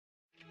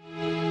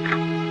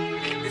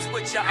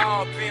what you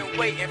all been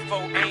waiting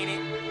for, ain't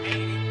it?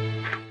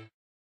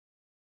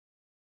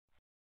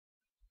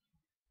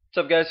 What's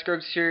up guys,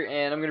 Scruggs here,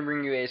 and I'm going to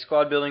bring you a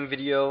squad building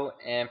video.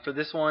 And for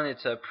this one,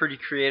 it's a pretty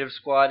creative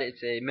squad.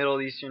 It's a Middle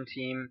Eastern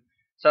team.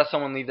 Saw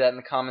someone leave that in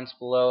the comments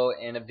below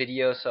in a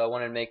video, so I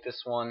wanted to make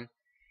this one.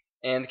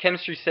 And the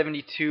chemistry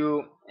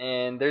 72,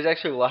 and there's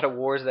actually a lot of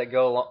wars that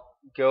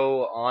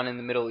go on in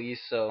the Middle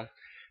East, so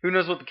who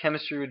knows what the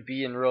chemistry would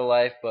be in real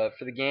life, but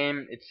for the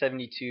game it's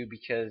 72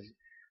 because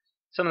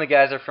some of the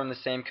guys are from the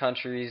same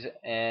countries,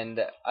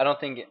 and I don't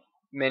think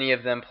many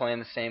of them play in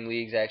the same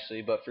leagues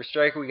actually. But for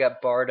striker we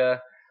got Barda.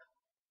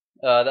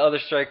 The other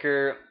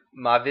striker,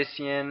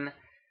 Mavisian.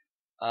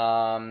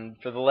 For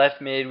the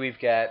left mid, we've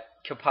got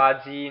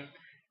Kapadzi.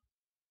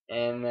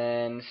 And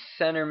then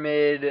center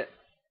mid,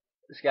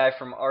 this guy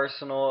from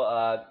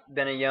Arsenal,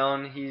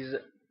 Benayoun. He's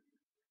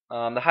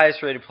the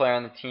highest rated player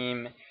on the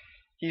team.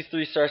 He's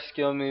 3-star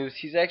skill moves.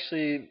 He's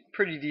actually a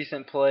pretty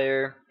decent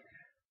player.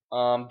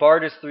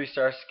 Barda's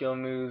 3-star skill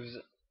moves.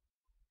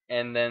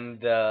 And then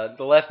the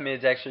left mid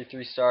is actually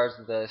 3 stars.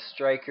 The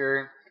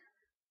striker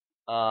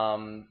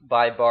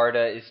by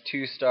Barda is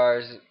 2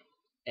 stars,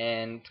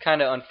 and it's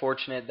kind of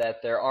unfortunate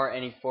that there aren't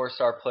any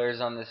 4-star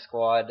players on this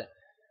squad.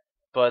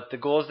 But the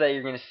goals that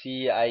you're going to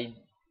see, I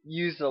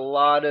used a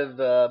lot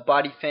of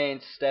body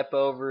feints, step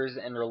overs,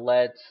 and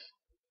roulettes,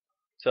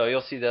 so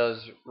you'll see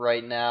those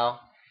right now.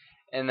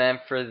 And then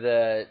for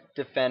the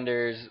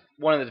defenders,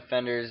 one of the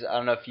defenders, I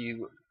don't know if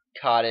you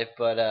caught it,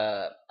 but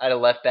I had a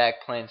left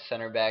back playing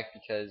center back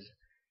because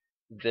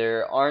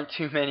there aren't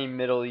too many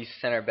Middle East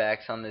center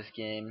backs on this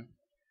game.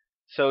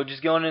 So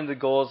just going into the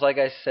goals, like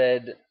I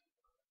said,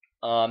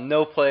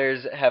 no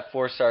players have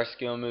 4-star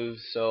skill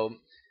moves, so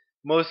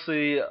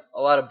mostly a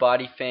lot of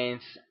body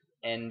feints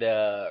and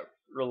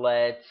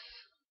roulettes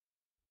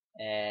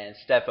and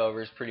step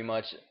overs pretty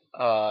much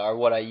are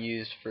what I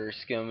used for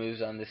skill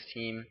moves on this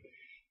team,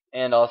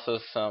 and also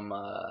some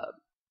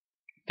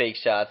fake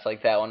shots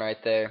like that one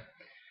right there.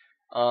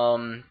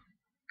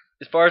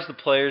 As far as the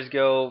players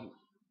go,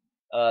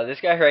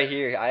 this guy right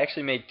here, I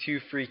actually made 2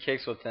 free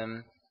kicks with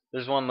him.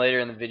 There's one later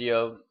in the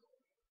video,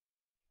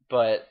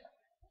 but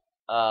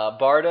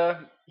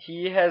Barda,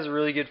 he has a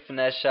really good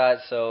finesse shot,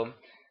 so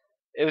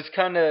it was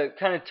kind of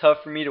tough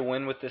for me to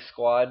win with this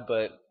squad.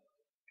 But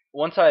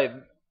once I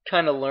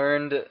kind of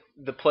learned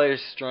the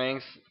players'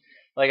 strengths,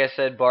 like I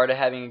said, Barda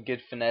having a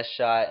good finesse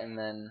shot, and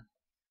then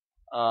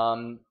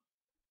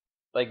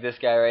like this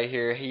guy right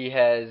here, he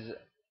has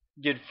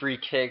good free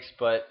kicks,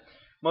 but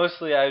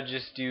mostly I would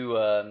just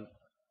do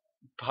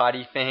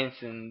body feints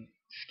and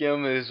skill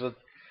moves with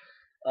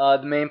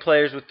the main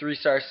players with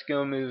 3-star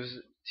skill moves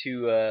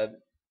to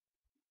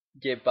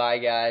get by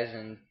guys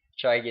and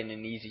try getting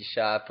an easy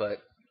shot.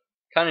 But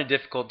kind of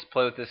difficult to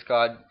play with this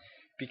squad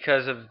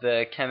because of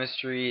the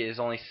chemistry is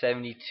only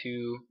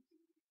 72,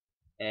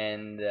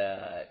 and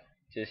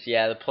just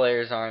the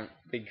players aren't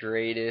the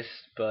greatest,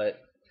 but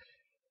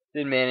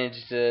did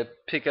manage to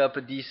pick up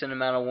a decent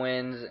amount of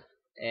wins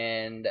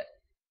and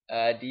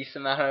a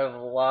decent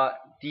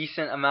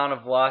amount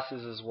of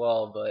losses as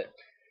well. But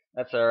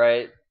that's all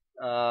right.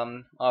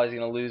 Always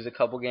gonna lose a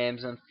couple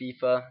games in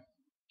FIFA.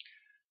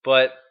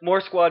 But more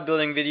squad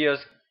building videos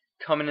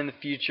coming in the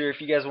future.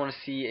 If you guys want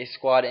to see a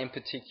squad in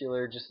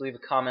particular, just leave a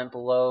comment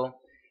below.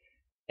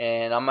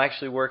 And I'm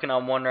actually working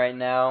on one right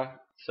now,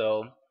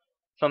 so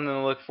something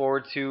to look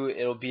forward to.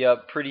 It'll be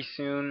up pretty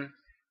soon.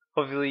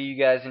 Hopefully you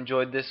guys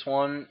enjoyed this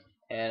one,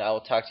 and I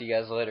will talk to you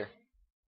guys later.